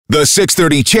The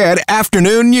 6:30 Chad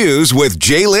Afternoon News with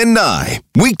Jaylen Nye.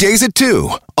 Weekdays at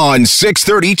 2 on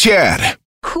 6:30 Chad.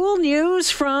 Cool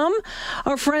news from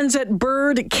our friends at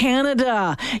Bird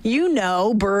Canada. You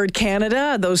know Bird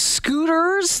Canada, those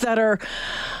scooters that are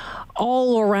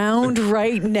all around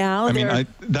right now.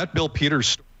 That Bill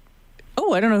Peters.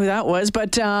 Oh, I don't know who that was,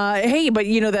 but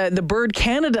you know, the Bird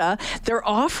Canada, they're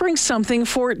offering something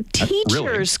for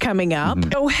teachers coming up.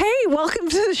 Mm-hmm. Oh, hey, welcome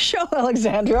to the show,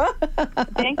 Alexandra.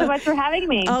 Thanks so much for having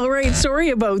me. All right, sorry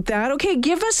about that. Okay,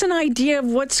 give us an idea of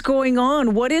what's going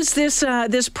on. What is this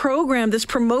this program, this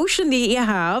promotion that you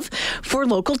have for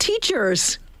local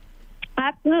teachers?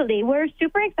 Absolutely. We're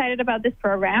super excited about this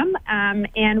program,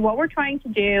 and what we're trying to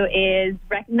do is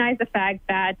recognize the fact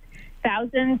that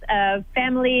thousands of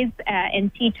families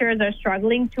and teachers are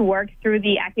struggling to work through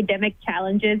the academic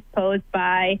challenges posed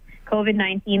by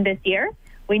COVID-19 this year.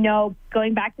 We know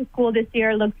going back to school this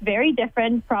year looks very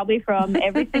different, probably from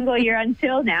every single year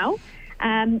until now.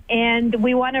 And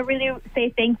we want to really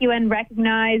say thank you and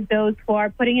recognize those who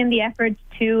are putting in the effort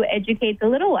to educate the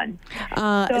little ones.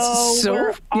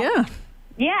 So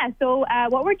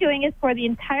what we're doing is for the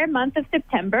entire month of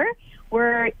September,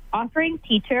 we're offering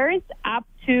teachers up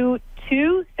to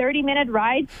 2 30-minute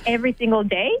rides every single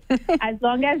day, as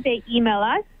long as they email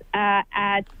us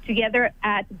at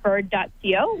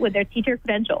together@bird.co with their teacher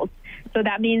credentials. So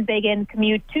that means they can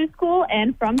commute to school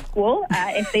and from school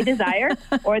if they desire,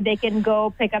 or they can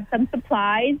go pick up some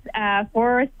supplies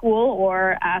for school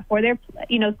or for their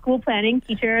school planning,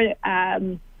 teacher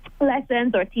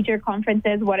lessons or teacher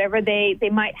conferences, whatever they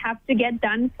might have to get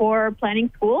done for planning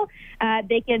school.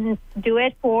 They can do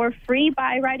it for free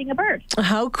by riding a bird.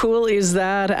 How cool is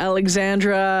that?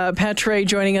 Alexandra Petre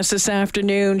joining us this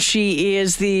afternoon. She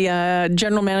is the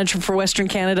General Manager for Western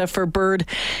Canada for Bird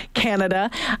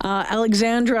Canada.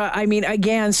 Alexandra,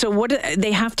 so what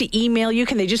they have to email you?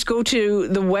 Can they just go to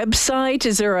the website?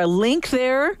 Is there a link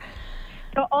there?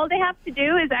 So all they have to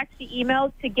do is actually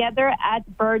email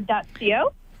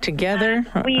together@bird.co. Together?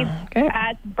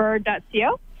 At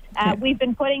bird.co. We've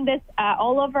been putting this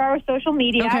all over our social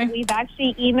media. Okay. We've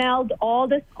actually emailed all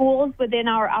the schools within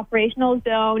our operational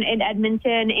zone in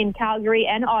Edmonton, in Calgary,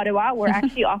 and Ottawa. We're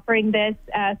actually offering this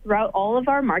throughout all of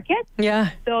our markets. Yeah.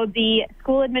 So the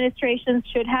school administrations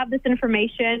should have this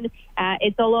information.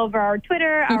 It's all over our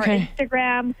Twitter, our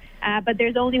Instagram, but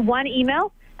there's only one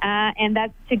email. And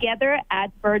that's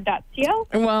together@bird.co.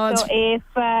 Well, so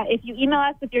if you email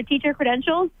us with your teacher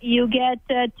credentials, you get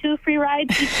 2 free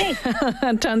rides each day.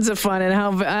 Tons of fun, and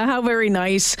how very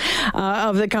nice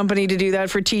of the company to do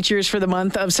that for teachers for the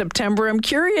month of September. I'm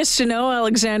curious to know,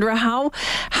 Alexandra, how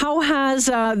has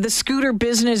the scooter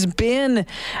business been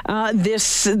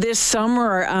this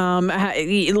summer?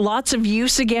 Lots of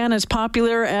use again, as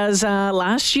popular as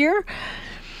last year?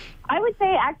 I would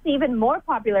say actually even more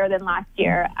popular than last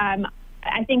year.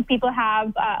 I think people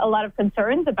have a lot of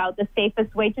concerns about the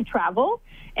safest way to travel,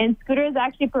 and scooters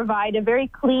actually provide a very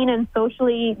clean and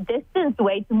socially distanced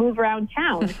way to move around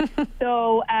town.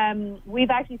 So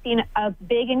we've actually seen a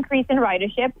big increase in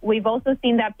ridership. We've also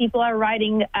seen that people are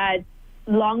riding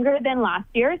longer than last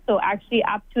year, so actually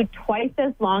up to twice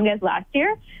as long as last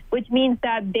year, which means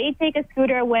that they take a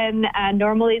scooter when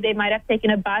normally they might have taken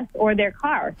a bus or their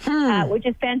car, which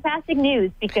is fantastic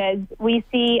news because we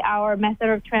see our method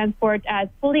of transport as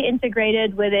fully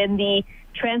integrated within the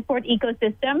transport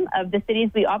ecosystem of the cities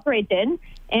we operate in,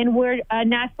 and we're a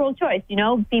natural choice. You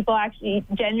know, people actually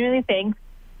genuinely think,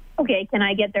 okay, can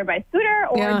I get there by scooter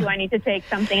or do I need to take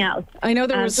something else? I know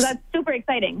there was, so that's super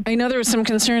exciting. I know there was some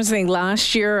concerns. I think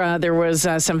last year there was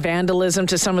some vandalism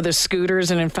to some of the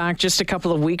scooters, and in fact, just a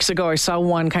couple of weeks ago, I saw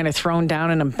one kind of thrown down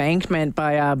an embankment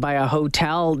by a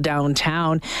hotel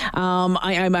downtown.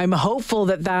 I'm hopeful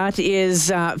that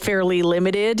is fairly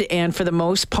limited, and for the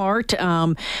most part,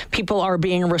 people are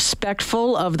being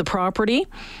respectful of the property.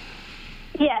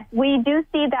 Yes, we do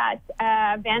see that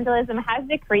vandalism has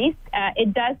decreased.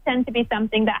 It does tend to be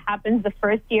something that happens the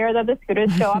first year that the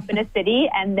scooters show up in a city,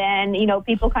 and then,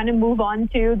 people kind of move on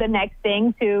to the next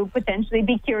thing to potentially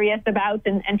be curious about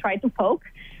and try to poke.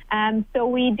 So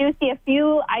we do see a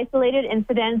few isolated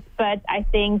incidents, but I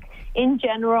think in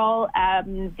general,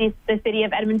 the city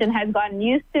of Edmonton has gotten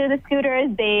used to the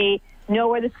scooters. They know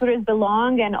where the scooters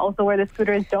belong and also where the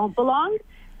scooters don't belong.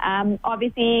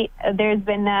 Obviously, there's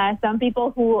been some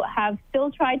people who have still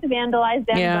tried to vandalize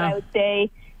them, but I would say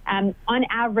on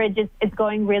average, it's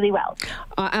going really well.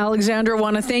 Alexandra, I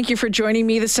want to thank you for joining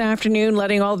me this afternoon,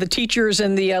 letting all the teachers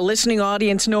and the listening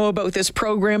audience know about this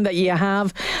program that you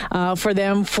have for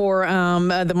them for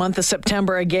the month of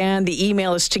September. Again, the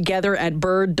email is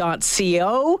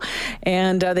together@bird.co,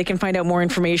 and they can find out more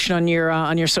information on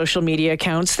your social media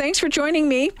accounts. Thanks for joining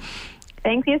me.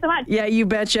 Thank you so much. Yeah, you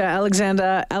betcha.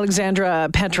 Alexandra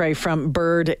Petre from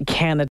Bird Canada.